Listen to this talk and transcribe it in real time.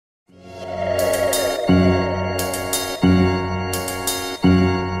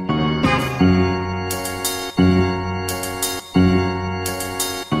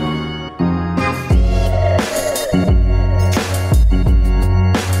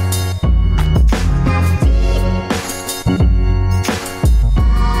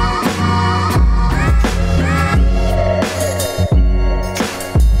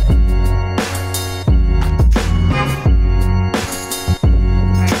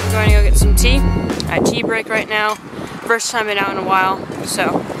tea. At tea break right now. First time been out in a while,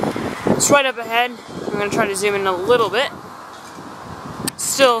 so it's right up ahead. I'm gonna try to zoom in a little bit.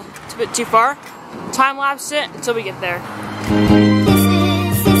 Still, it's a bit too far. Time lapse it until we get there.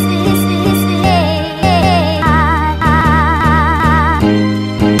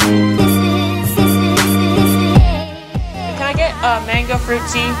 Can I get mango fruit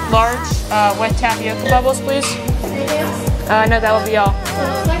tea, large, with tapioca bubbles, please? No, that will be all.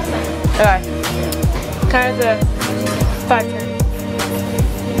 Okay. Kind of the 5-10.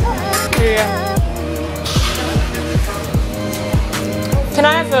 Here you go. Can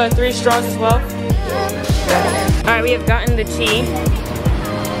I have 3 straws as well? Alright, we have gotten the tea.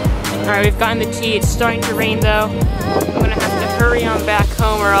 Alright, we've gotten the tea. It's starting to rain though. I'm gonna have to hurry on back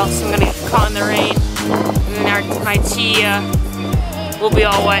home or else I'm gonna get caught in the rain. And then my tea will be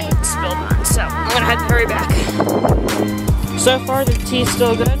all wet and spilled on. So I'm gonna have to hurry back. So far the tea's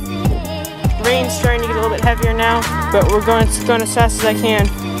still good. Rain's starting to get a little bit heavier now, but we're going as fast as I can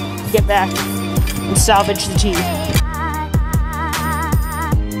to get back and salvage the tea.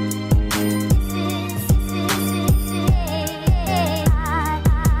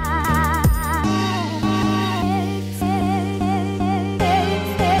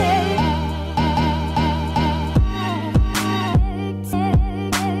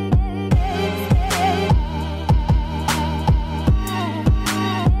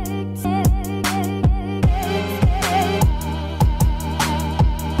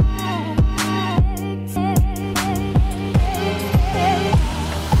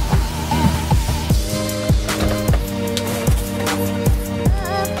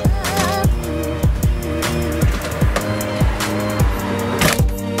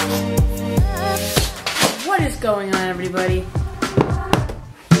 Going on, everybody?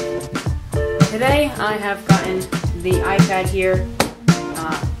 Today I have gotten the iPad here.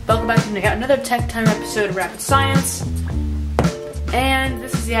 Welcome back to another Tech Time episode of Rapid Science. And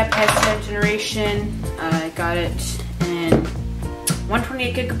this is the iPad 7th generation. I got it in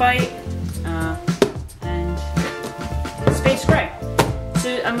 128 gigabyte and space gray.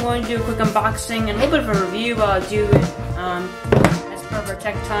 So I'm going to do a quick unboxing and a little bit of a review while I do it. As part of our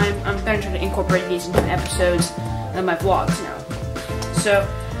Tech Time, I'm going to try to incorporate these into episodes of my vlogs now. So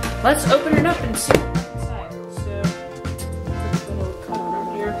let's open it up and see what's inside. So, a little color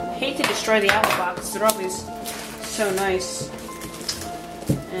on here. I hate to destroy the Apple box. They're always so nice.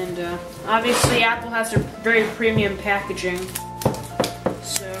 And obviously Apple has their very premium packaging.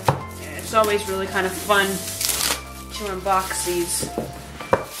 So yeah, it's always really kind of fun to unbox these.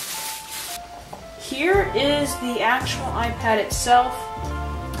 Here is the actual iPad itself.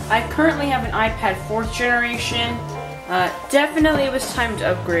 I currently have an iPad 4th generation. Definitely it was time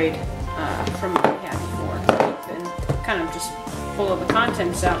to upgrade from what I had before. And kind of just pull all the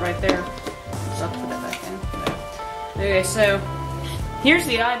contents out right there. So I'll put that back in. Okay, so here's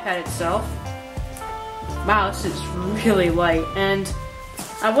the iPad itself. Wow, this is really light. And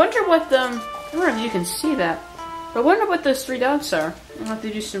I wonder what I don't know if you can see that. I wonder what those 3 dots are. I'll have to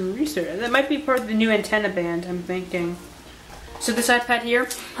do some research. That might be part of the new antenna band, I'm thinking. So this iPad here,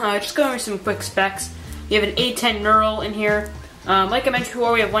 just going over some quick specs. You have an A10 Neural in here. Like I mentioned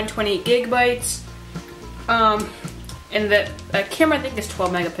before, we have 128 gigabytes. And the camera, I think, is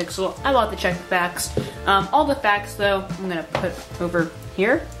 12 megapixel. I love to check the facts. All the facts, though, I'm going to put over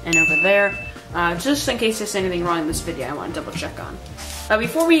here and over there. Just in case there's anything wrong in this video I want to double check on.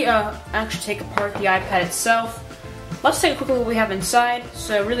 Before we actually take apart the iPad itself, let's take a quick look at what we have inside.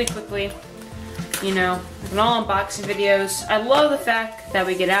 So really quickly, you know, in all unboxing videos, I love the fact that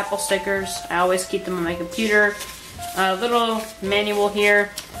we get Apple stickers. I always keep them on my computer. A little manual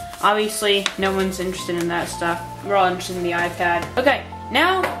here. Obviously, no one's interested in that stuff. We're all interested in the iPad. Okay,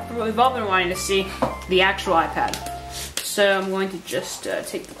 now for what we've all been wanting to see, the actual iPad. So I'm going to just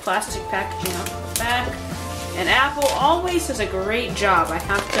take the plastic packaging off the back. And Apple always does a great job. I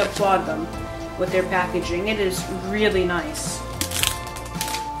have to applaud them with their packaging. It is really nice.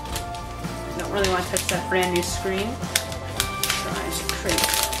 I don't really want to touch that brand new screen. Nice crate.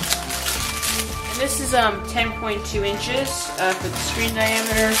 And this is 10.2 inches for the screen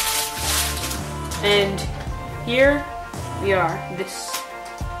diameter. And here we are. This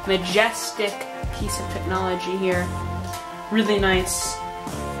majestic piece of technology here. Really nice.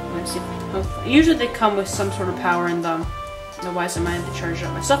 Let's see. Usually they come with some sort of power in them. Otherwise I might have to charge it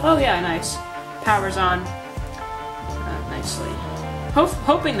up myself. Oh yeah, nice. Power's on nicely.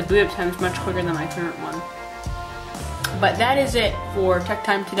 Hoping the boot up time is much quicker than my current one. But that is it for Tech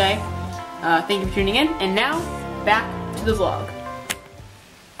Time today. Thank you for tuning in. And now, back to the vlog.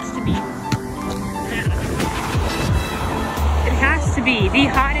 It has to to be the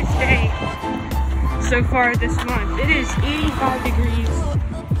hottest day so far this month. It is 85 degrees,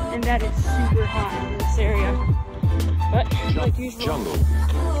 and that is super hot in this area. But like usual,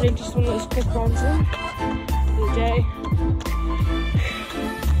 today just one of those quick runs in for the day.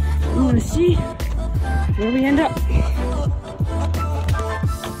 We want to see where we end up.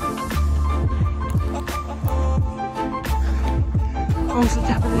 Almost at the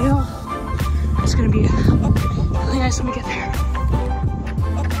top of the hill. It's gonna be really nice when we get there.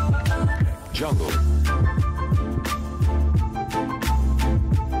 Jungle.